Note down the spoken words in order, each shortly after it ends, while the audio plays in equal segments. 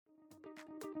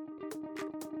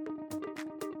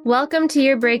Welcome to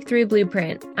your Breakthrough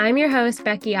Blueprint. I'm your host,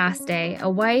 Becky Aste, a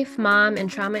wife, mom, and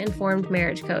trauma-informed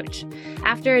marriage coach.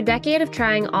 After a decade of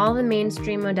trying all the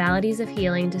mainstream modalities of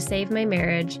healing to save my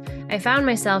marriage, I found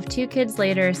myself 2 kids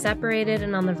later, separated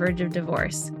and on the verge of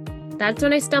divorce. That's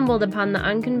when I stumbled upon the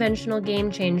unconventional game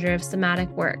changer of somatic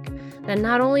work that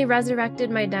not only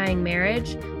resurrected my dying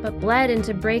marriage, but bled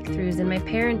into breakthroughs in my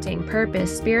parenting,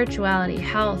 purpose, spirituality,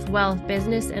 health, wealth,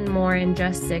 business, and more in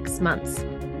just 6 months.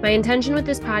 My intention with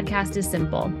this podcast is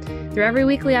simple. Through every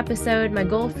weekly episode, my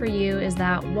goal for you is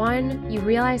that 1, you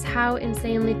realize how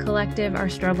insanely collective our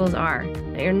struggles are,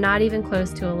 that you're not even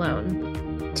close to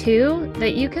alone. 2,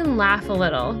 that you can laugh a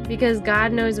little because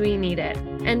God knows we need it.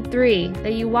 And 3,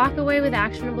 that you walk away with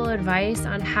actionable advice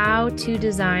on how to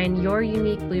design your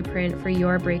unique blueprint for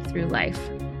your breakthrough life.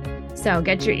 So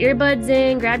get your earbuds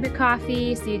in, grab your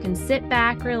coffee so you can sit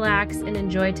back, relax, and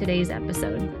enjoy today's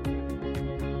episode.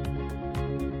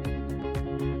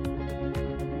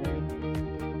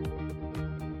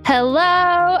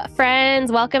 Hello,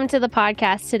 friends. Welcome to the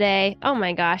podcast today. Oh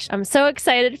my gosh, I'm so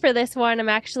excited for this one. I'm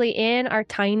actually in our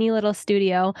tiny little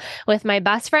studio with my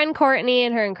best friend, Courtney,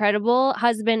 and her incredible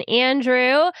husband,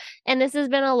 Andrew. And this has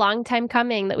been a long time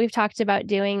coming that we've talked about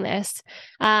doing this.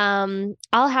 I'll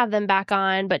have them back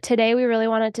on, but today we really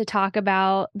wanted to talk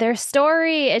about their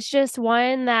story. It's just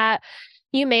one that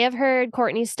you may have heard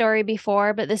Courtney's story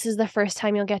before, but this is the first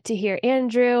time you'll get to hear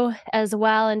Andrew as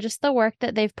well, and just the work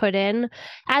that they've put in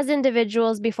as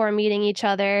individuals before meeting each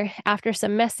other after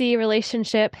some messy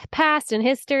relationship past and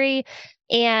history,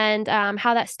 and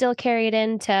how that still carried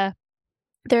into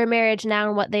their marriage now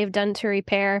and what they've done to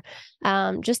repair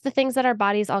just the things that our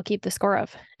bodies all keep the score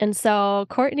of. And so,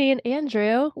 Courtney and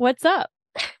Andrew, what's up?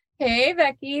 Hey,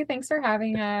 Becky. Thanks for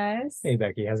having us. Hey,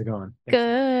 Becky. How's it going?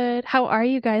 Good. How are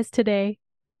you guys today?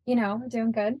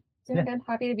 Doing good. Doing good.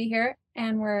 Happy to be here.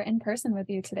 And we're in person with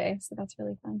you today. So that's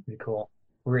really fun. Pretty cool.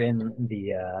 We're in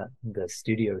the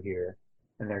studio here,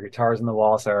 and there are guitars on the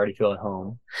wall, so I already feel at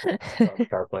home. I'm a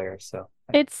guitar player, so.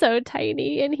 It's so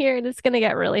tiny in here and it's going to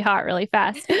get really hot really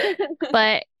fast.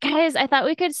 But guys, I thought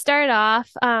we could start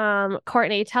off.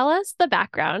 Courtney, tell us the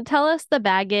background. Tell us the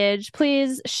baggage.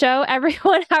 Please show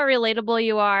everyone how relatable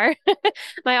you are.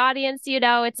 My audience,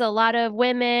 it's a lot of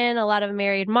women, a lot of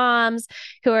married moms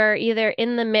who are either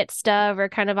in the midst of or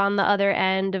kind of on the other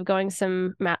end of going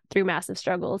through massive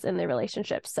struggles in their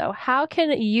relationships. So how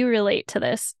can you relate to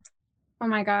this? Oh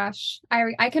my gosh.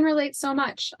 I can relate so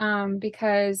much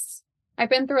because I've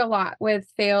been through a lot with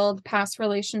failed past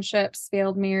relationships,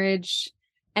 failed marriage,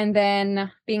 and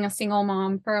then being a single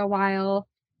mom for a while,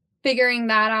 figuring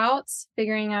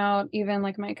out even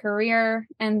like my career,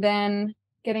 and then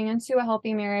getting into a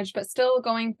healthy marriage, but still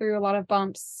going through a lot of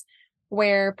bumps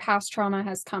where past trauma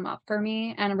has come up for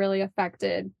me and really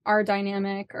affected our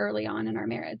dynamic early on in our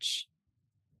marriage.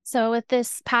 So with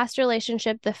this past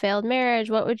relationship, the failed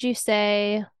marriage, what would you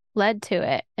say led to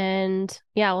it? And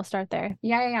yeah, we'll start there.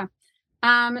 Yeah.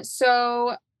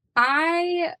 So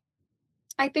I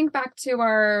think back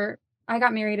to I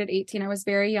got married at 18. I was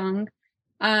very young.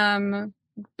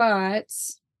 But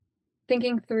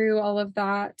thinking through all of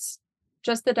that,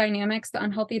 just the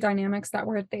unhealthy dynamics that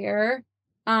were there,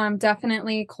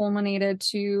 definitely culminated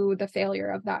to the failure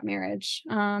of that marriage.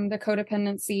 The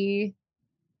codependency,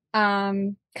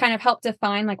 kind of helped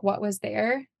define like what was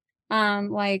there.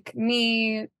 Like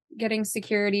me getting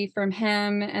security from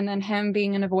him, and then him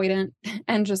being an avoidant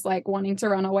and just like wanting to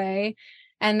run away.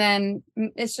 And then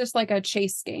it's just like a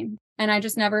chase game. And I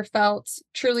just never felt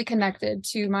truly connected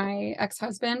to my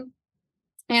ex-husband.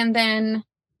 And then,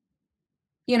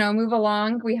 move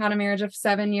along. We had a marriage of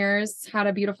 7 years, had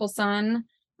a beautiful son.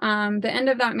 The end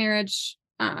of that marriage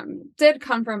did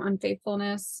come from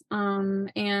unfaithfulness.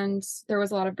 And there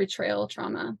was a lot of betrayal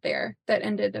trauma there that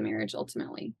ended the marriage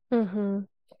ultimately. Mm-hmm.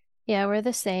 Yeah, we're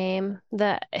the same.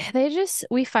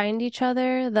 We find each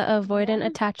other, the avoidant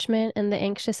attachment and the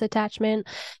anxious attachment.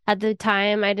 At the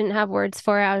time, I didn't have words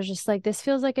for it. I was just like, this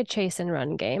feels like a chase and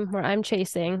run game where I'm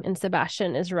chasing and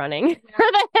Sebastian is running for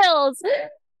the hills.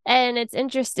 And it's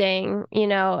interesting,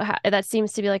 that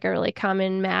seems to be like a really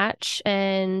common match,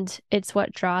 and it's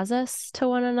what draws us to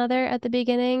one another at the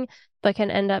beginning, but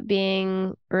can end up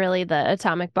being really the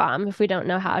atomic bomb if we don't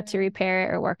know how to repair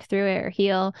it or work through it or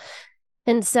heal.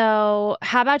 And so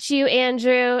how about you,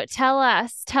 Andrew? Tell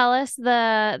us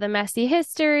the messy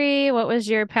history. What was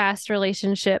your past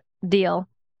relationship deal?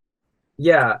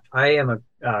 Yeah, I am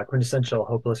a quintessential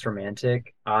hopeless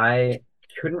romantic. I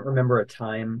couldn't remember a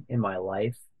time in my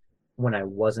life when I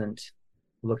wasn't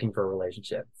looking for a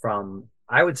relationship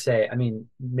I would say,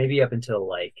 maybe up until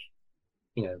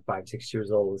 5, 6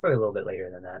 years old, probably a little bit later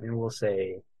than that. We'll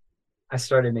say I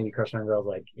started maybe crushing on girls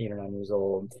like 8 or 9 years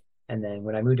old. And then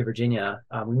when I moved to Virginia,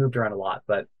 we moved around a lot,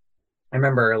 but I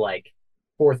remember like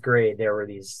fourth grade, there were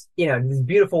these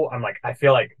beautiful, I'm like, I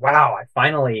feel like, wow, I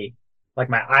finally, like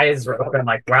my eyes were open. I'm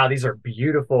like, wow, these are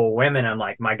beautiful women. I'm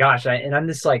like, my gosh. And I'm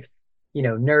this like,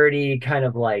 nerdy kind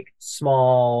of like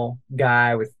small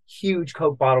guy with huge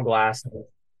Coke bottle glasses.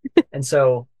 And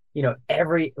so,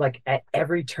 at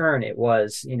every turn it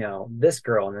was, this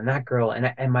girl and then that girl.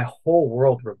 And my whole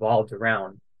world revolved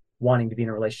around wanting to be in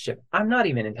a relationship. I'm not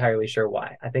even entirely sure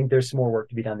why. I think there's some more work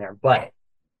to be done there, but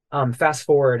fast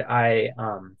forward,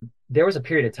 there was a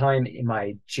period of time in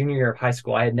my junior year of high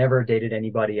school. I had never dated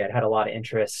anybody. I'd had a lot of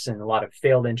interests and a lot of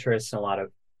failed interests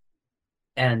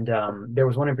and there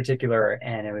was one in particular,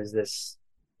 and it was this,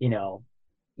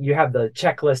 you have the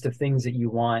checklist of things that you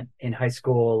want in high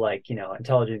school, like,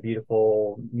 intelligent,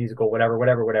 beautiful, musical,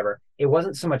 whatever. It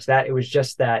wasn't so much that, it was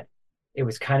just that it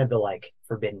was kind of the like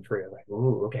forbidden fruit, like,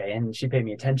 ooh, okay. And she paid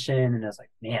me attention, and I was like,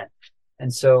 man.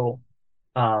 And so,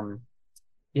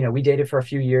 we dated for a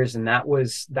few years, and that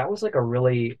was like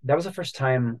that was the first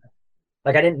time,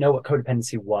 like, I didn't know what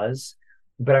codependency was,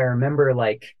 but I remember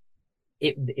like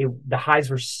the highs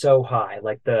were so high,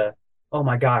 like oh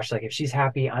my gosh, like if she's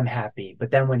happy, I'm happy.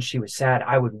 But then when she was sad,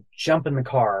 I would jump in the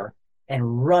car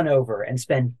and run over and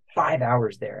spend 5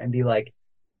 hours there and be like,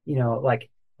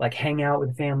 like hang out with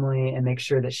the family and make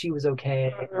sure that she was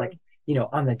okay. Like,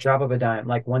 on the drop of a dime.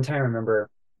 Like one time I remember,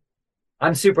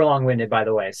 I'm super long-winded, by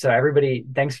the way. So everybody,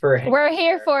 thanks for. We're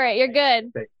here for it. You're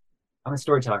good. I'm a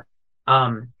storyteller.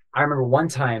 I remember one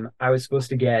time I was supposed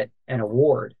to get an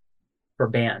award for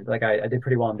band. Like I did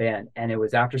pretty well in band, and it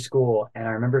was after school. And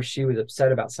I remember she was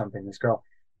upset about something, this girl.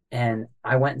 And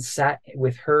I went and sat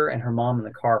with her and her mom in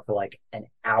the car for like an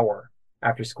hour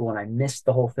after school, and I missed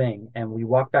the whole thing. And we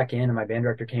walked back in, and my band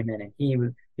director came in, and he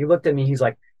looked at me. He's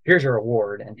like, "Here's your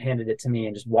award," and handed it to me,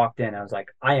 and just walked in. I was like,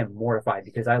 I am mortified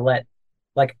because I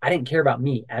didn't care about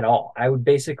me at all. I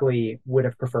would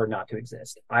have preferred not to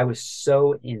exist. I was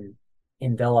so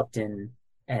enveloped in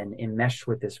and enmeshed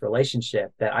with this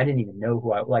relationship that I didn't even know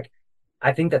who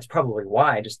I think that's probably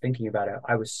why, just thinking about it,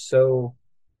 I was so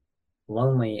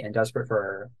lonely and desperate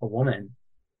for a woman,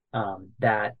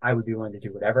 that I would be willing to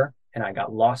do whatever. And I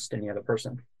got lost in the other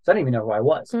person. So I didn't even know who I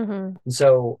was. Mm-hmm. And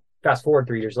so fast forward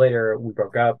 3 years later, we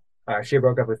broke up. She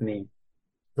broke up with me,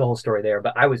 the whole story there,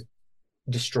 but I was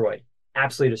destroyed,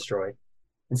 absolutely destroyed.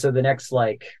 And so the next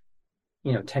 10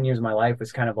 years of my life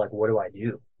was kind of like, what do I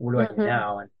do? What do I do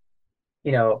now? And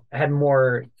I had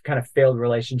more kind of failed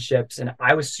relationships, and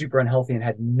I was super unhealthy and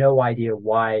had no idea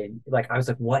why. Like, I was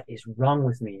like, what is wrong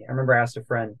with me? I remember I asked a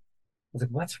friend, I was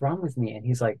like, what's wrong with me? And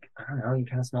he's like, I don't know, you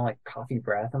kind of smell like coffee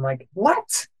breath. I'm like,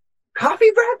 what? Coffee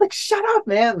breath? Like, shut up,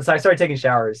 man. So I started taking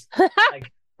showers.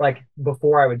 like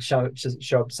before I would show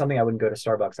up something, I wouldn't go to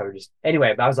Starbucks. I would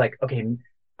anyway, but I was like, okay,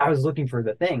 I was looking for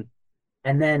the thing.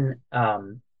 And then I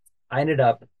ended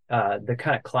up, the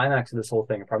kind of climax of this whole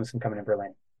thing, I promise I'm coming in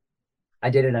Berlin. I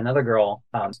dated another girl,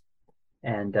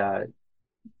 and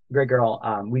great girl.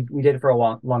 We did it for a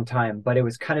long time, but it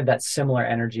was kind of that similar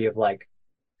energy of like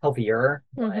healthier,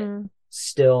 but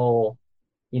still,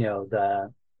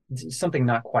 something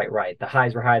not quite right. The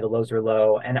highs were high, the lows were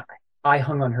low, and I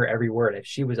hung on her every word. If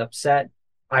she was upset,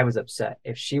 I was upset.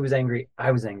 If she was angry,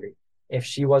 I was angry. If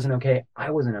she wasn't okay, I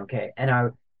wasn't okay. And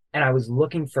I was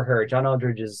looking for her. John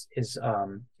Eldredge is he's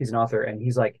an author, and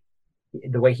he's like,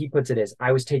 the way he puts it is,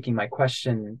 I was taking my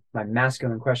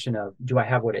masculine question of, do I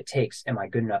have what it takes? Am I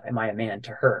good enough? Am I a man,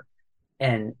 to her?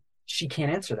 And she can't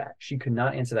answer that. She could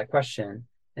not answer that question.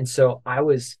 And so I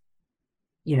was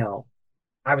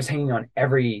hanging on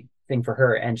everything for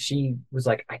her. And she was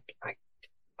like,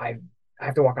 I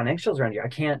have to walk on eggshells around you. I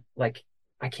can't,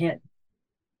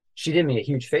 she did me a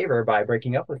huge favor by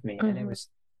breaking up with me. And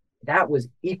that was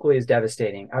equally as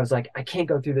devastating. I was like, I can't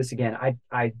go through this again.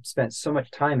 I spent so much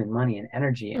time and money and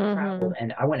energy and traveled,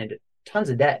 and I went into tons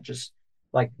of debt, just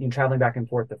like traveling back and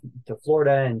forth to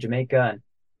Florida and Jamaica. And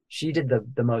she did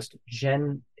the most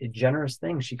generous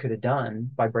thing she could have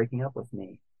done by breaking up with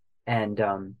me. And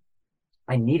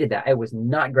I needed that. It was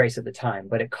not grace at the time,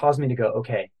 but it caused me to go,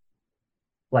 okay,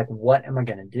 like, what am I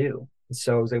going to do?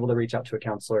 So I was able to reach out to a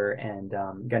counselor, and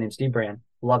a guy named Steve Brand,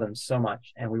 love him so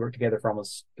much. And we worked together for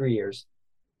almost 3 years.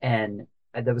 And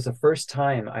that was the first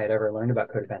time I had ever learned about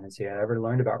codependency. I ever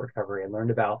learned about recovery. I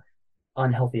learned about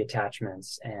unhealthy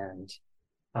attachments and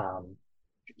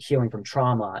healing from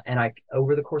trauma. And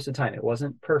over the course of time, it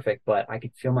wasn't perfect, but I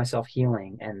could feel myself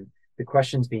healing and the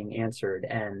questions being answered,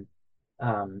 and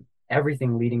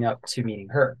everything leading up to meeting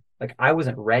her. Like, I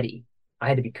wasn't ready. I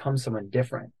had to become someone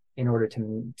different in order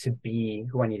to be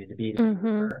who I needed to be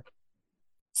her.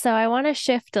 So I want to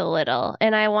shift a little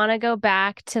and I want to go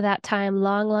back to that time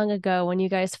long, long ago when you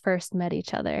guys first met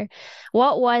each other.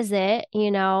 What was it,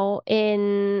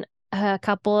 in a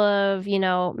couple of,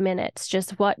 minutes,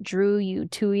 just what drew you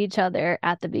to each other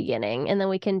at the beginning? And then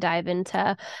we can dive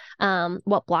into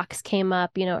what blocks came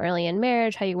up, early in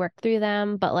marriage, how you worked through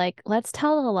them. But like, let's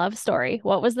tell the love story.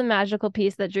 What was the magical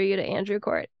piece that drew you to Andrew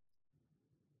Court?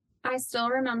 I still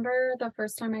remember the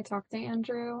first time I talked to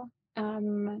Andrew.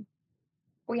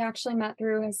 We actually met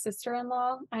through his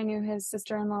sister-in-law. I knew his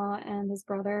sister-in-law and his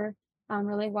brother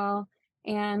really well.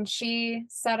 And she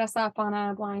set us up on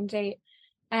a blind date.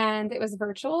 And it was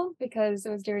virtual because it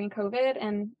was during COVID.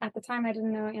 And at the time, I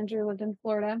didn't know Andrew lived in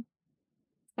Florida.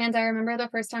 And I remember the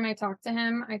first time I talked to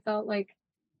him, I felt like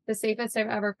the safest I've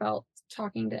ever felt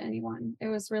talking to anyone. It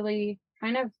was really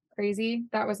kind of crazy.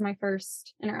 That was my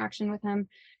first interaction with him.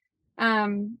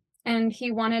 And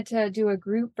he wanted to do a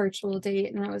group virtual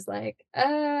date. And I was like,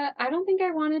 I don't think I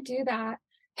want to do that.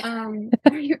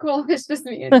 Are you cool? It's just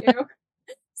me and you.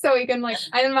 So we can in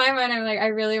my mind, I'm like, I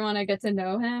really want to get to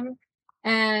know him.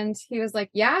 And he was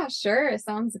like, yeah, sure. It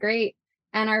sounds great.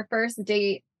 And our first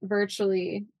date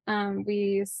virtually,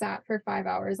 we sat for 5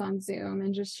 hours on Zoom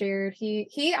and just shared.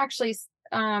 He actually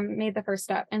made the first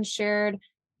step and shared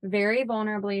very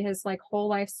vulnerably his whole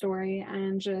life story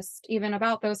and just even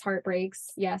about those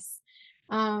heartbreaks. Yes.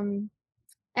 And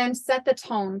set the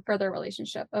tone for their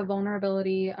relationship of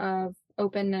vulnerability, of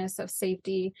openness, of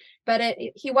safety. But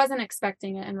he wasn't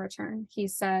expecting it in return. He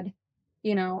said,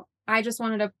 I just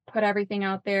wanted to put everything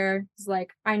out there. It's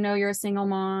like, I know you're a single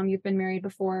mom, you've been married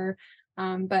before.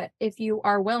 But if you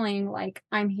are willing,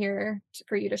 I'm here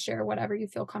for you to share whatever you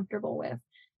feel comfortable with.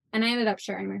 And I ended up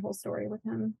sharing my whole story with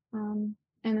him.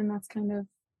 And then that's kind of,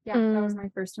 that was my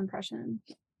first impression.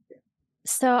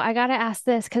 So I got to ask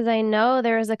this because I know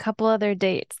there was a couple other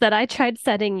dates that I tried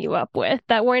setting you up with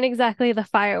that weren't exactly the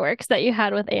fireworks that you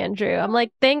had with Andrew. I'm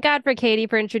like, thank God for Katie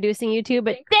for introducing you to,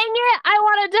 but dang it, I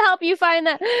wanted to help you find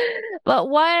that. But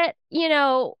what,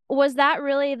 was that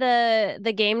really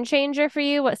the game changer for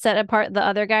you? What set apart the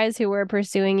other guys who were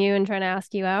pursuing you and trying to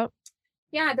ask you out?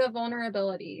 Yeah, the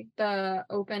vulnerability, the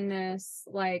openness,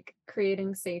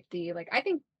 creating safety. I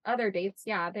think other dates,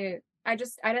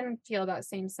 I didn't feel that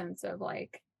same sense of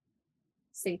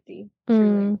safety.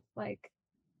 Truly.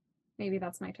 Maybe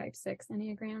that's my type 6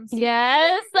 Enneagrams.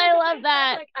 Yes, I love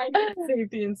that. I need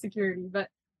safety and security. But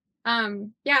I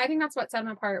think that's what set him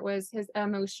apart was his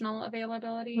emotional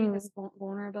availability, his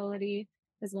vulnerability,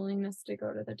 his willingness to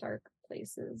go to the dark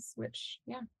places, which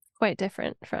quite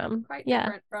different from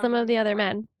some of the other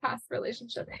men. Past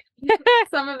relationship.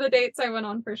 Some of the dates I went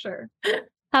on for sure.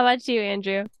 How about you,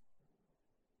 Andrew?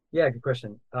 Yeah, good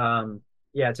question.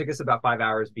 It took us about 5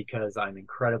 hours because I'm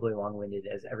incredibly long-winded,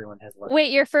 as everyone has learned.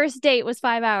 Wait, your first date was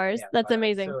 5 hours? Yeah, that's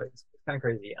amazing. So it's kind of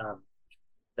crazy.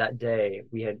 That day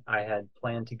I had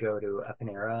planned to go to a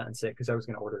Panera and sit because I was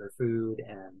going to order her food,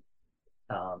 and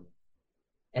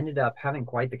ended up having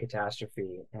quite the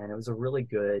catastrophe. And it was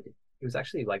it was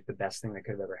actually the best thing that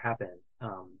could have ever happened,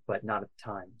 but not at the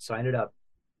time. So I ended up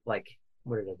what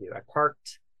did I do? I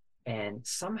parked. And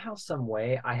somehow, some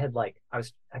way, I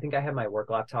think I had my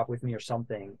work laptop with me or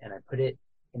something, and I put it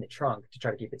in the trunk to try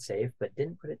to keep it safe, but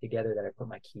didn't put it together that I put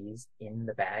my keys in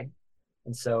the bag.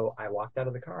 And so I walked out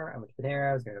of the car, I went to Panera,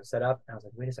 I was going to go set up, and I was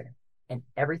like, wait a second. And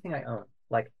everything I own,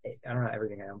 I don't know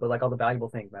everything I own, but all the valuable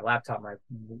things, my laptop, my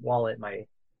wallet, my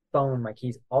phone, my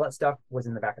keys, all that stuff was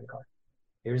in the back of the car.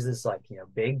 Here's this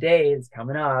big day that's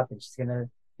coming up, and she's going to,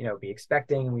 be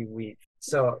expecting, and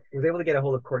so I was able to get a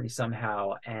hold of Courtney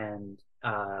somehow and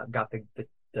got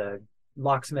the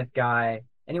locksmith guy.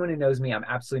 Anyone who knows me, I'm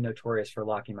absolutely notorious for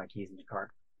locking my keys in the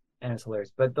car. And it's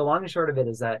hilarious. But the long and short of it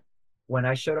is that when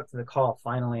I showed up to the call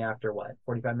finally after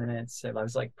 45 minutes, I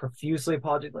was profusely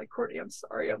apologetic, Courtney, I'm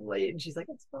sorry I'm late. And she's like,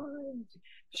 it's fine.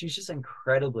 She's just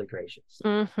incredibly gracious.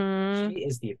 Mm-hmm. She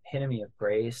is the epitome of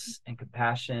grace and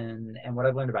compassion. And what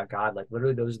I've learned about God,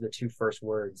 literally those are the two first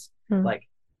words. Mm-hmm.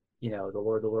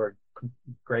 The Lord,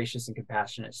 gracious and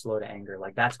compassionate, slow to anger.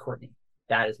 That's Courtney.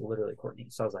 That is literally Courtney.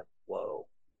 So I was like, whoa,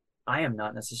 I am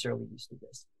not necessarily used to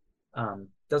this.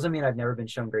 Doesn't mean I've never been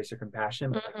shown grace or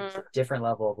compassion, but it's a different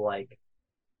level of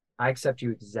I accept you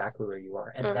exactly where you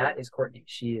are. And that is Courtney.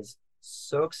 She is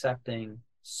so accepting,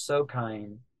 so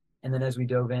kind. And then as we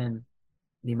dove in,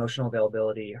 the emotional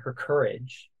availability, her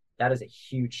courage, that is a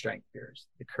huge strength of yours.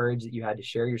 The courage that you had to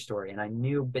share your story. And I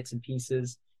knew bits and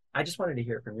pieces. I just wanted to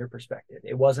hear it from your perspective.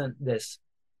 It wasn't this,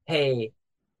 hey,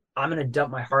 I'm going to dump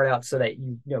my heart out so that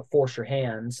you force your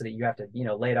hand so that you have to,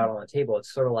 lay it out on the table.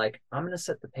 It's sort of I'm going to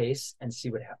set the pace and see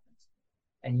what happens.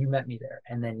 And you met me there,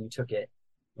 and then you took it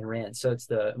and RAND. So it's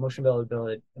the emotional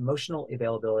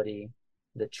availability,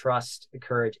 the trust, the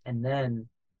courage, and then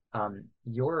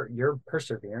your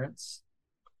perseverance,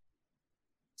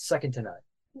 second to none.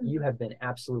 You have been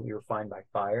absolutely refined by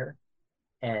fire,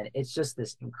 and it's just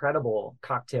this incredible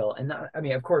cocktail. And not, I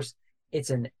mean, of course, it's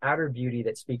an outer beauty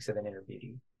that speaks of an inner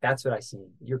beauty. That's what I see.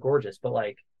 You're gorgeous, but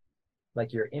like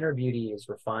your inner beauty is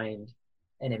refined,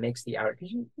 and it makes the outer.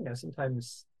 Because you know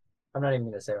sometimes I'm not even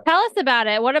going to say. Tell us about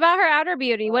it. What about her outer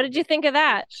beauty? What did you think of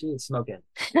that? She is smoking.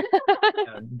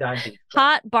 Diving.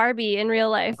 Hot Barbie in real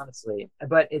life. Honestly,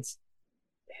 but it's.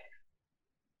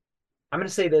 I'm going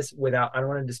to say this without. I don't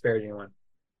want to disparage anyone.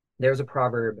 There's a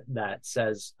proverb that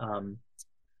says,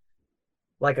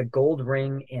 like a gold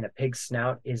ring in a pig's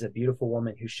snout is a beautiful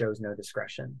woman who shows no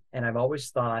discretion. And I've always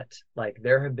thought, like,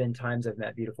 there have been times I've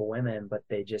met beautiful women, but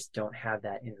they just don't have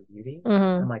that inner beauty.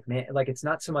 I'm like, man, like, it's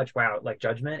not so much, wow, like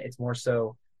judgment. It's more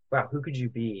so, wow, who could you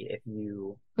be if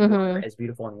you were as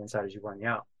beautiful on the inside as you were on the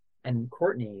out? And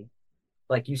Courtney,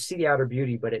 like, you see the outer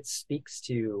beauty, but it speaks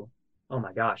to, oh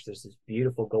my gosh, there's this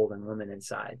beautiful golden woman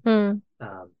inside.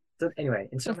 So anyway,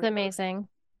 it's amazing.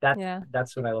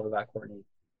 That's what I love about Courtney.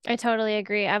 I totally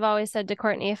agree. I've always said to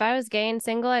Courtney, if I was gay and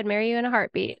single, I'd marry you in a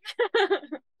heartbeat.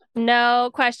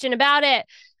 No question about it.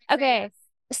 Okay.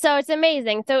 So it's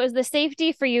amazing. So it was the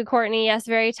safety for you, Courtney. Yes,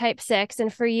 very type 6.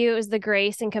 And for you, it was the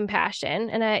grace and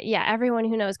compassion. And everyone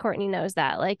who knows Courtney knows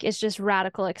that. Like, it's just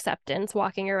radical acceptance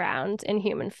walking around in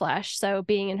human flesh. So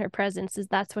being in her presence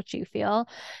that's what you feel.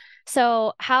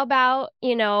 So how about,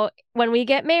 when we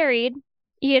get married,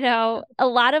 a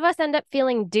lot of us end up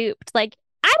feeling duped. Like,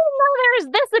 I didn't know there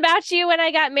was this about you when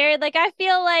I got married. Like, I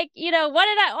feel like, what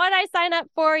did I sign up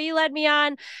for? You led me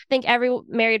on. I think every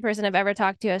married person I've ever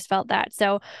talked to has felt that.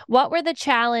 So what were the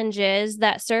challenges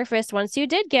that surfaced once you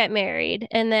did get married?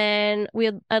 And then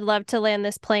I'd love to land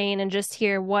this plane and just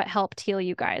hear what helped heal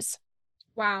you guys.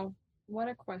 Wow. What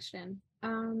a question.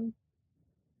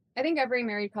 I think every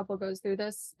married couple goes through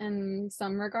this in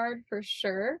some regard for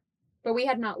sure, but we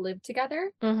had not lived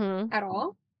together at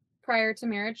all prior to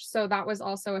marriage. So that was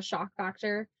also a shock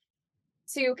factor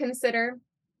to consider.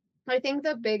 I think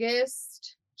the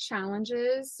biggest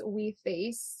challenges we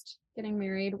faced getting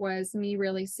married was me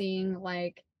really seeing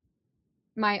like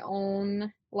my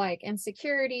own like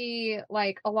insecurity,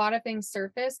 like a lot of things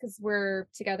surface because we're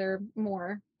together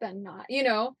more than not,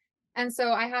 And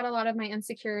so I had a lot of my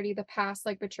insecurity, the past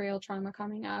like betrayal trauma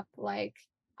coming up. Like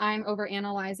I'm over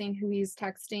analyzing who he's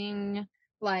texting,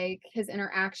 like his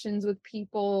interactions with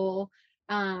people,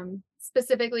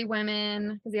 specifically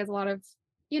women, because he has a lot of,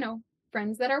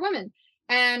 friends that are women.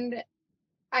 And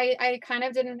I kind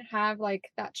of didn't have like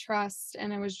that trust.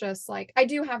 And it was just like, I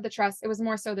do have the trust. It was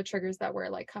more so the triggers that were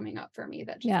like coming up for me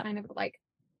that just kind of like,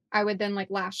 I would then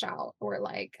like lash out or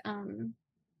like,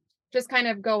 just kind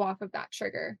of go off of that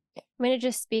trigger. I mean, it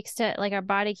just speaks to like our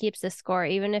body keeps the score.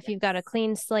 Even if you've got a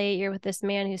clean slate, you're with this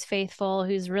man who's faithful,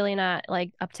 who's really not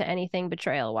like up to anything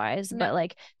betrayal wise. No. But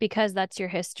like, because that's your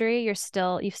history, you've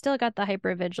still got the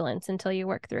hypervigilance until you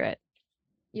work through it.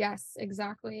 Yes,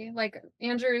 exactly. Like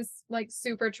Andrew's like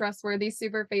super trustworthy,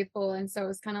 super faithful. And so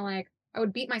it's kind of like, I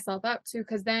would beat myself up too.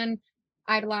 Cause then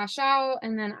I'd lash out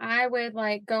and then I would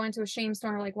like go into a shame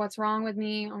storm. Like, what's wrong with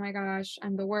me? Oh my gosh,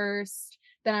 I'm the worst.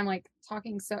 Then I'm like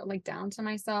talking so like down to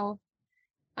myself.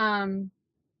 And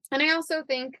I also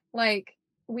think like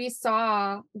we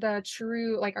saw the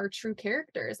true, like our true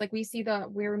characters. Like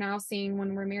we're now seeing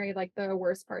when we're married, like the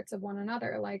worst parts of one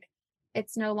another. Like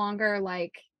it's no longer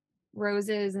like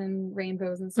roses and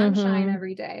rainbows and sunshine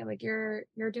every day. Like you're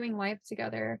doing life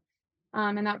together.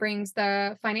 And that brings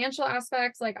the financial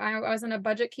aspects. Like I wasn't a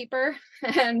budget keeper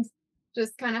and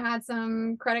just kind of had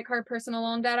some credit card personal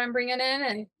loan debt I'm bringing in.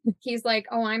 And he's like,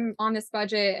 oh, I'm on this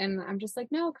budget. And I'm just like,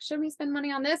 no, shouldn't we spend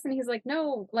money on this? And he's like,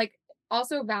 no, like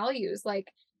also values, like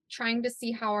trying to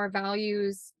see how our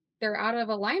values, they're out of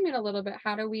alignment a little bit.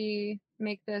 How do we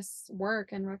make this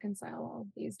work and reconcile all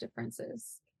these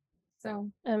differences?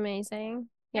 So amazing.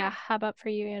 Yeah. How about for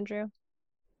you, Andrew?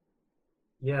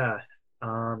 Yeah.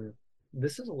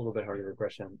 This is a little bit harder of a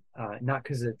question. Not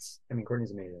because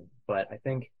Courtney's amazing, but I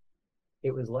think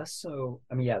it was less so.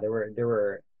 There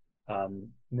were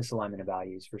misalignment of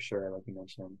values for sure, like you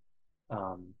mentioned.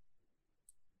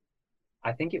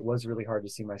 I think it was really hard to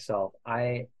see myself.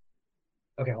 Okay,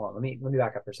 hold on. Let me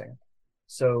back up for a second.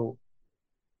 So,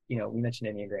 we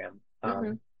mentioned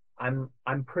Enneagram.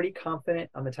 I'm pretty confident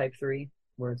on the type 3.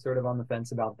 We're sort of on the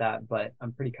fence about that, but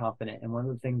I'm pretty confident. And one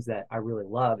of the things that I really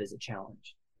love is a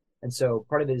challenge. And so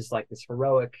part of it is like this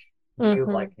heroic view of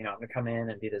like, I'm gonna come in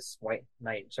and be this white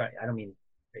knight. Sorry, I don't mean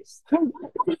race. That's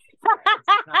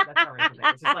not a racial thing.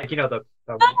 It's just like,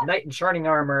 the knight in shining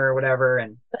armor or whatever,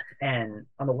 and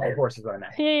on the white horse is what I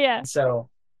meant. Yeah. And so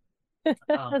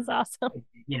that's awesome.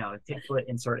 Take foot,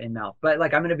 insert in mouth. But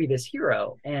like I'm gonna be this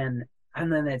hero, and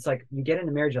then it's like you get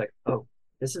into marriage, you're like, oh,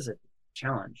 this is a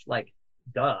challenge. Like,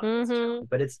 duh. Mm-hmm.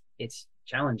 But it's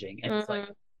challenging, and it's like,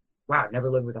 wow, I've never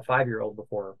lived with a 5-year-old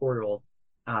before, or a 4-year-old.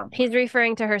 He's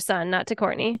referring to her son, not to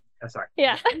Courtney. Oh, sorry.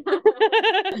 Yeah.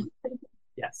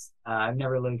 Yes. I've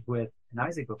never lived with an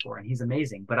Isaac before, and he's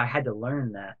amazing. But I had to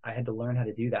learn that. I had to learn how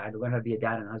to do that. I had to learn how to be a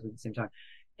dad and a husband at the same time.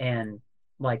 And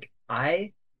like,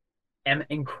 I am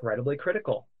incredibly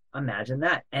critical. Imagine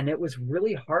that. And it was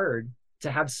really hard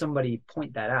to have somebody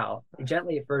point that out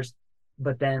gently at first.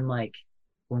 But then, like,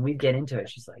 when we get into it,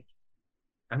 she's like,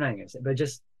 I'm not even going to say, but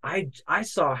just, I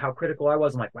saw how critical I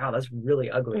was. I'm like, wow, that's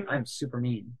really ugly. I'm super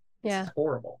mean. Yeah. This is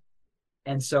horrible.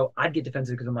 And so I'd get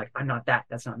defensive because I'm like, I'm not that.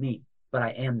 That's not me. But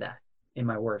I am that in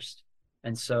my worst.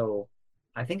 And so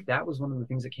I think that was one of the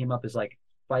things that came up, is like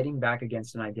fighting back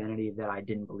against an identity that I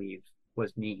didn't believe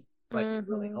was me. Like, it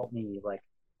really helped me like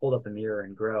hold up the mirror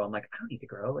and grow. I'm like, I don't need to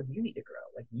grow. Like, you need to grow.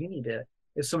 Like, you need to.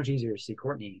 It's so much easier to see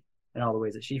Courtney and all the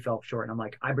ways that she fell short. And I'm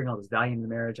like, I bring all this value into the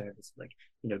marriage. I have this like,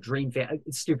 dream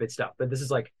it's stupid stuff. But this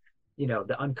is like,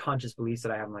 the unconscious beliefs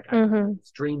that I have. I'm like, I have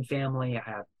this dream family. I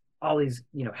have all these,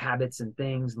 habits and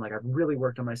things. And like, I've really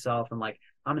worked on myself, and like,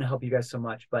 I'm going to help you guys so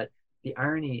much. But the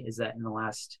irony is that in the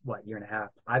last, year and a half,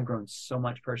 I've grown so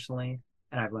much personally,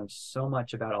 and I've learned so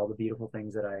much about all the beautiful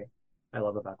things that I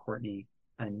love about Courtney,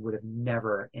 and would have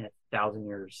never in 1,000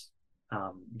 years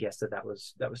guessed that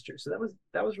was true. So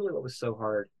that was really what was so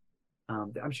hard.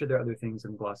 I'm sure there are other things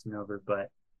I'm glossing over, but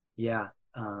yeah.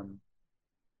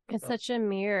 It's such a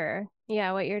mirror.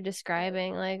 Yeah, what you're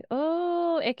describing, like,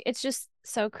 it's just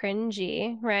so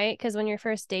cringy, right? Because when you're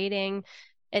first dating,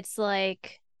 it's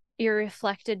like you're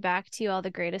reflected back to you all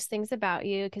the greatest things about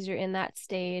you, because you're in that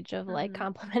stage of like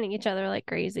complimenting each other like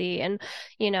crazy, and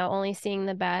only seeing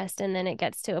the best. And then it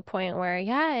gets to a point where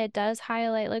it does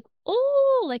highlight like,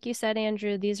 oh, like you said,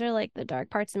 Andrew, these are like the dark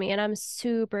parts of me, and I'm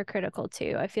super critical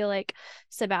too. I feel like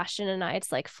Sebastian and I,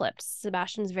 it's like flipped.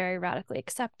 Sebastian's very radically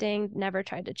accepting, never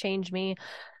tried to change me.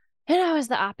 And I was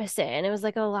the opposite. And it was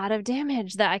like a lot of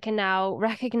damage that I can now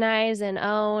recognize and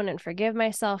own and forgive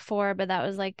myself for. But that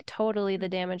was like totally the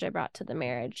damage I brought to the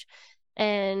marriage.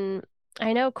 And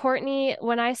I know, Courtney,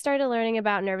 when I started learning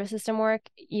about nervous system work,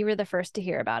 you were the first to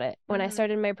hear about it. When I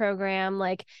started my program,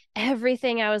 like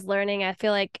everything I was learning, I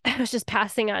feel like I was just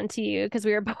passing on to you, because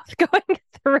we were both going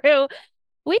through.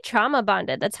 We trauma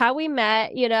bonded. That's how we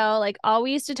met. Like all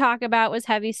we used to talk about was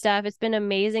heavy stuff. It's been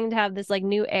amazing to have this like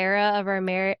new era of our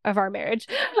marriage,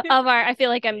 I feel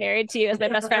like I'm married to you as my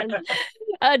best friend.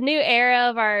 A new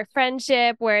era of our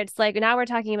friendship, where it's like now we're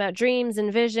talking about dreams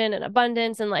and vision and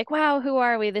abundance, and like, wow, who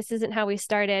are we? This isn't how we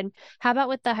started. How about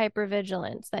with the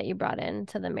hypervigilance that you brought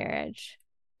into the marriage?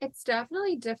 It's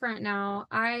definitely different now.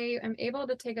 I am able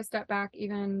to take a step back,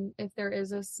 even if there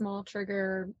is a small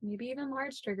trigger, maybe even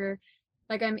large trigger.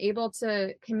 Like, I'm able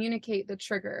to communicate the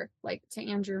trigger, like to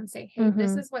Andrew, and say, hey,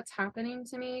 this is what's happening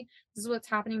to me. This is what's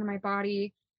happening to my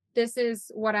body. This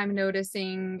is what I'm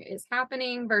noticing is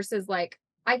happening, versus like,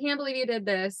 I can't believe you did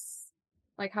this.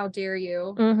 Like, how dare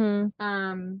you?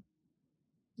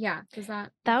 Yeah, because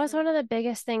that was one of the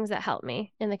biggest things that helped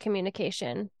me in the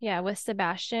communication. Yeah, with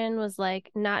Sebastian, was like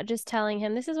not just telling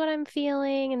him this is what I'm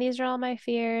feeling and these are all my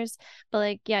fears, but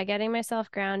like, getting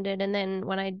myself grounded. And then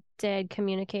when I did,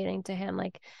 communicating to him,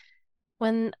 like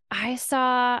when I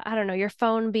saw, I don't know, your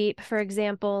phone beep, for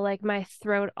example, like my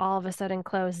throat all of a sudden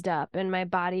closed up and my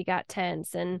body got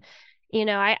tense. And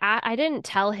I didn't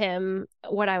tell him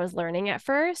what I was learning at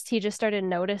first. He just started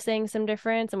noticing some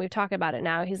difference, and we've talked about it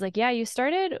now. He's like, yeah, you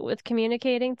started with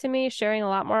communicating to me, sharing a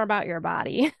lot more about your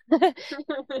body.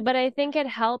 But I think it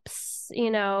helps,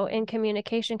 in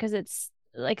communication, because it's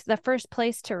like the first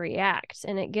place to react,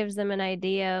 and it gives them an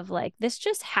idea of like, this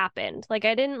just happened. Like,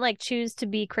 I didn't like choose to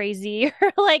be crazy,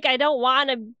 or like, I don't want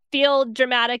to feel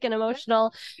dramatic and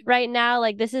emotional right now.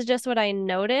 Like, this is just what I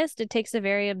noticed. It takes a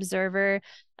very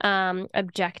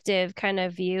objective kind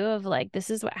of view of like, this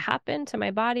is what happened to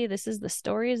my body. This is the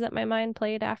stories that my mind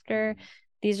played after.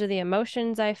 These are the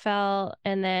emotions I felt.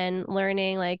 And then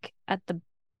learning like at the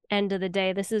end of the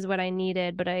day, this is what I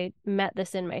needed, but I met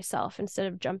this in myself instead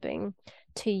of jumping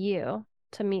to you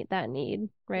to meet that need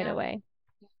right away.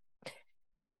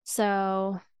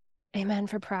 So amen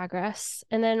for progress.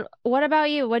 And then what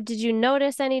about you? What did you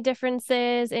notice any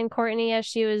differences in Courtney as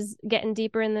she was getting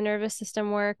deeper in the nervous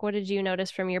system work? What did you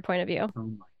notice from your point of view? Oh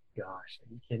my gosh,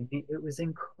 are you kidding me? It was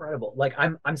incredible. Like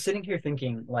I'm sitting here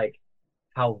thinking like,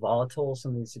 how volatile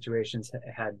some of these situations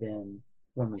had been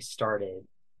when we started.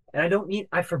 And I don't mean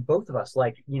for both of us,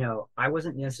 like, I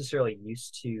wasn't necessarily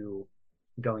used to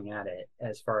going at it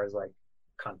as far as like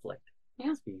conflict. Yeah.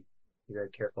 Let's be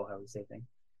very careful how we say things.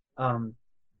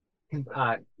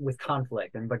 With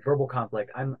conflict and like verbal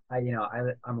conflict, I'm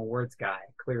a words guy,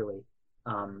 clearly.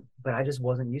 But I just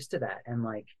wasn't used to that. And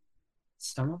like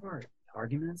some of our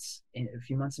arguments in a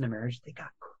few months into marriage, they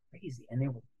got crazy and they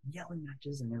were yelling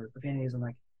matches and they were profanities and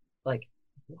like what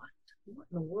in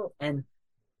the world? And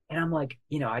I'm like,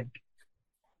 I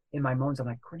in my moments I'm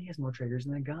like, Courtney has more triggers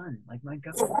than a gun. Like my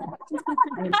God.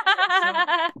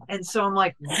 and so I'm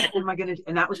like, what am I gonna do?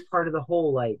 And that was part of the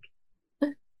whole like,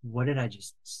 what did I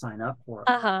just sign up for?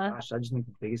 Gosh, I just made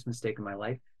the biggest mistake in my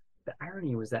life. The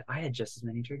irony was that I had just as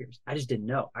many triggers. I just didn't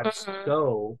know. I was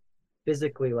so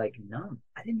physically like numb.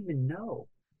 I didn't even know.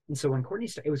 And so when Courtney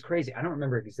started, it was crazy. I don't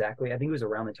remember exactly. I think it was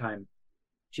around the time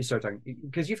she started talking,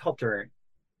 because you've helped her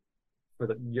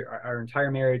for our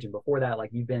entire marriage, and before that,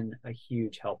 like you've been a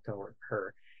huge help to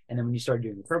her. And then when you started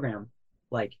doing the program,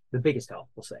 like the biggest help,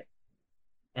 we'll say.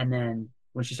 And then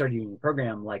when she started doing the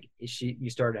program, like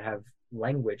you started to have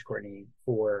language, Courtney,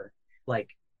 for like,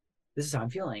 this is how I'm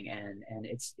feeling, and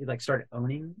it like started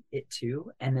owning it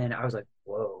too. And then I was like,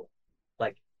 whoa,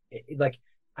 like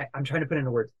I'm trying to put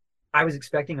into words. I was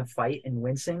expecting a fight and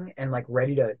wincing and like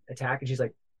ready to attack, and she's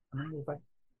like, I'm not here to fight.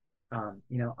 I'm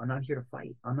not here to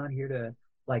fight. I'm not here to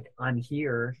like. I'm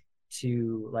here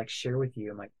to like share with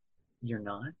you. I'm like, you're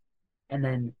not. And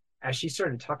then as she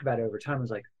started to talk about it over time, I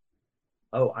was like,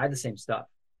 oh, I have the same stuff.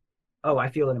 Oh, I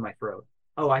feel it in my throat.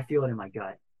 Oh, I feel it in my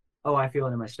gut. Oh, I feel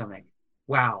it in my stomach.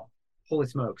 Wow. Holy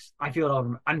smokes. I feel it all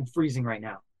over. I'm freezing right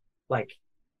now. Like,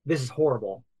 this is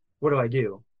horrible. What do I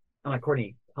do? I'm like,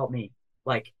 Courtney, help me.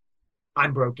 Like,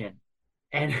 I'm broken.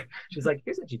 And she's like,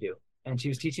 here's what you do. And she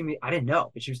was teaching me, I didn't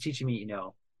know, but she was teaching me,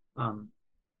 the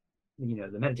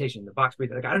meditation, the box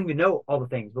breathing. Like, I don't even know all the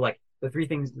things, but like the three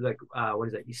things, like, what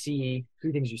is it? You see,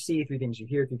 three things you see, three things you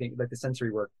hear, three things, like the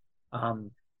sensory work.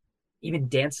 Even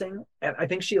dancing. I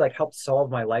think she like helped solve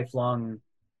my lifelong,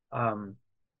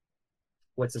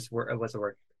 what's the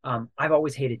word? I've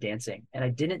always hated dancing, and I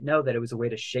didn't know that it was a way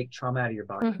to shake trauma out of your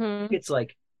body. It's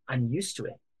like, I'm used to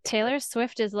it. Taylor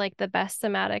Swift is like the best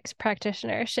somatics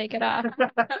practitioner. Shake it off.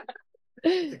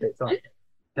 It's a great song.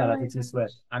 Shout out to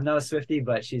Swift. I'm not a Swiftie,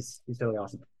 but she's totally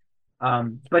awesome.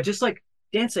 But just like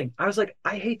dancing, I was like,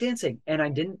 I hate dancing, and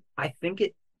I think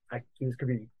could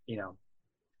be,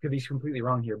 could be completely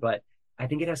wrong here, but I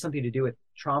think it has something to do with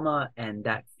trauma, and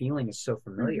that feeling is so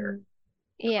familiar.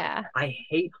 Yeah. I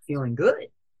hate feeling good.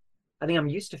 I think I'm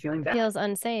used to feeling bad. Feels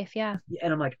unsafe, yeah.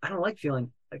 And I'm like, I don't like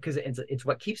feeling, because it's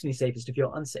what keeps me safe is to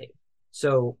feel unsafe.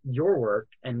 So your work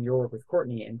and your work with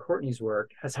Courtney and Courtney's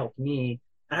work has helped me.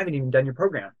 I haven't even done your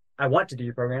program. I want to do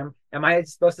your program. Am I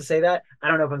supposed to say that? I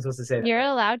don't know if I'm supposed to say that. You're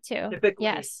allowed to. Typically,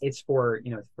 yes. It's for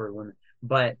women.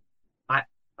 But I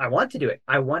want to do it.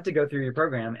 I want to go through your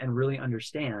program and really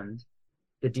understand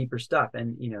the deeper stuff.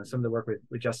 And some of the work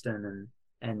with Justin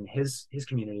and his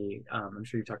community. I'm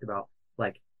sure you talked about,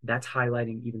 like, that's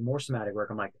highlighting even more somatic work.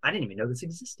 I'm like, I didn't even know this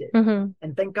existed.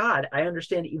 And thank God I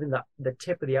understand even the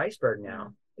tip of the iceberg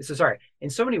now. So sorry, in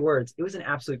so many words, it was an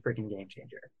absolute freaking game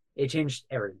changer. It changed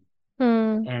everything.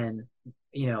 And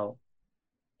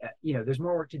there's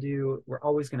more work to do. We're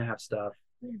always going to have stuff,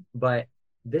 but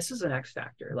this is an X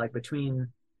factor, like between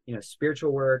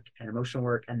spiritual work and emotional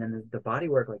work, and then the body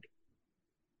work. Like,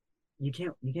 you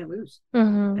can't lose.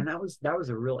 And that was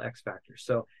a real X factor.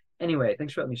 So anyway,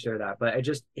 thanks for letting me share that. But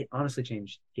it honestly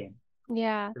changed the game.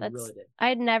 Yeah,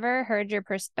 I'd never heard your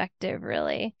perspective,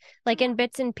 really. Like, in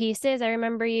bits and pieces. I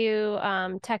remember you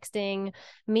texting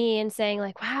me and saying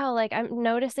like, wow, like, I'm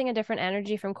noticing a different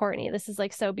energy from Courtney. This is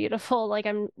like so beautiful. Like,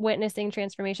 I'm witnessing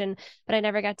transformation, but I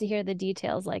never got to hear the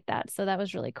details like that. So that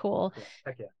was really cool.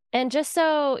 Heck yeah. And just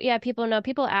so, people know,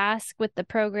 people ask with the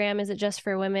program, is it just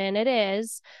for women? It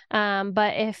is.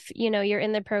 But if, you're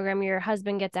in the program, your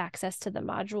husband gets access to the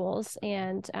modules,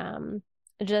 and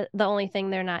the only thing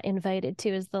they're not invited to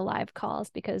is the live calls,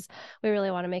 because we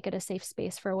really want to make it a safe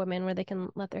space for women where they can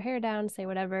let their hair down, say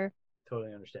whatever.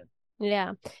 Totally understand.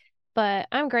 Yeah. But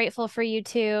I'm grateful for you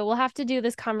too. We'll have to do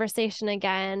this conversation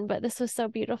again, but this was so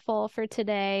beautiful for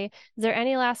today. Is there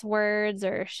any last words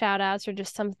or shout outs or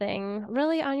just something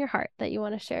really on your heart that you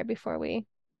want to share before we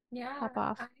hop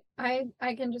off? I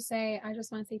can just say, I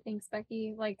just want to say thanks,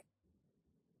 Becky. Like,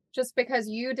 just because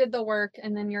you did the work,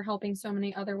 and then you're helping so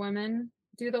many other women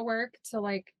do the work to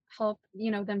like help,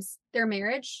 their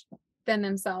marriage than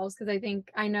themselves. Cause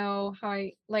I know how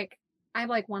I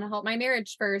like want to help my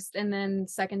marriage first, and then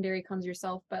secondary comes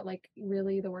yourself. But like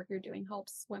really the work you're doing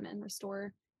helps women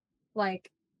restore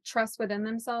like trust within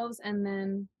themselves, and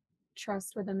then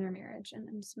trust within their marriage and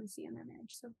intimacy in their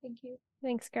marriage. So thank you.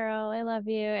 Thanks, girl. I love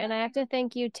you. And I have to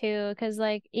thank you too, because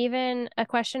like even a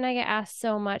question I get asked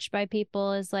so much by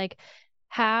people is like,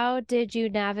 how did you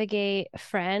navigate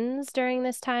friends during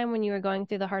this time when you were going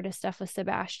through the hardest stuff with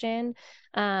Sebastian,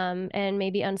 and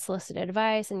maybe unsolicited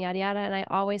advice and yada, yada. And I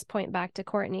always point back to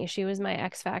Courtney. She was my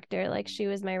X factor. Like she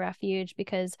was my refuge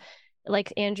because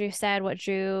like Andrew said, what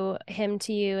drew him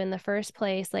to you in the first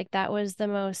place, like that was the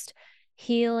most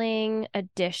healing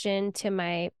addition to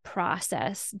my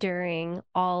process during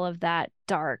all of that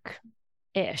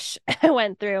dark-ish I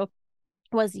went through,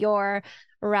 was your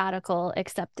radical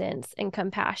acceptance and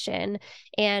compassion,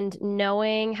 and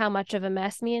knowing how much of a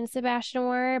mess me and Sebastian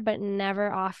were, but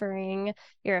never offering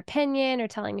your opinion or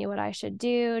telling me what I should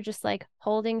do, just like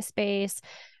holding space,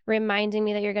 reminding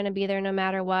me that you're going to be there no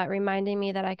matter what, reminding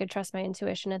me that I could trust my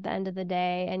intuition at the end of the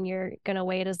day, and you're going to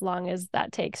wait as long as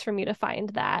that takes for me to find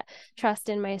that trust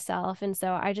in myself. And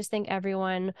so I just think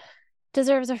everyone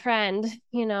deserves a friend,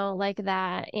 you know, like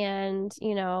that. And,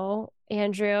 you know,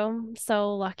 Andrew,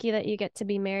 so lucky that you get to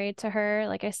be married to her.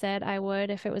 Like I said, I would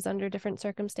if it was under different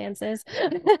circumstances.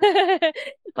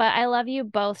 But I love you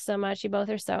both so much. You both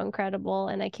are so incredible,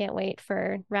 and I can't wait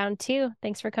for round 2.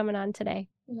 Thanks for coming on today.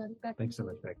 Thanks so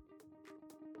much, Beck.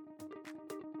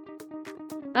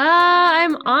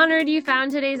 I'm honored you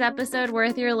found today's episode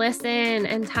worth your listen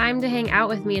and time to hang out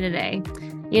with me today.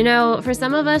 You know, for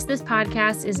some of us, this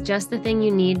podcast is just the thing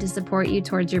you need to support you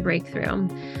towards your breakthrough.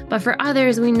 But for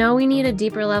others, we know we need a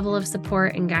deeper level of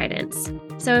support and guidance.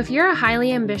 So if you're a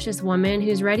highly ambitious woman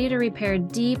who's ready to repair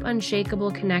deep,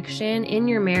 unshakable connection in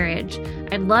your marriage,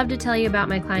 I'd love to tell you about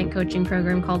my client coaching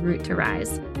program called Root to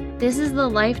Rise. This is the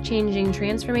life-changing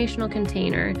transformational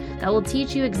container that will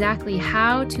teach you exactly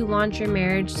how to launch your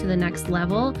marriage to the next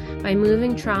level by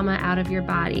moving trauma out of your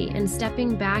body and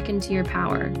stepping back into your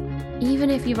power.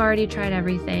 Even if you've already tried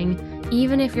everything,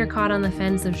 even if you're caught on the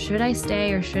fence of should I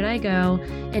stay or should I go,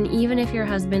 and even if your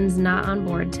husband's not on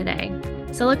board today.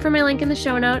 So look for my link in the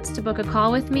show notes to book a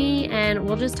call with me, and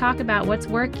we'll just talk about what's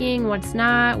working, what's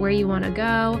not, where you want to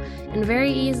go, and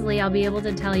very easily I'll be able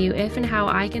to tell you if and how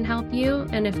I can help you,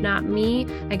 and if not me,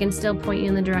 I can still point you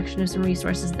in the direction of some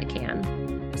resources that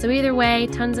can. So either way,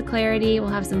 tons of clarity. We'll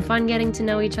have some fun getting to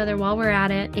know each other while we're at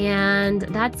it. And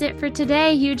that's it for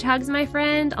today. Huge hugs, my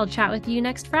friend. I'll chat with you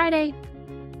next Friday.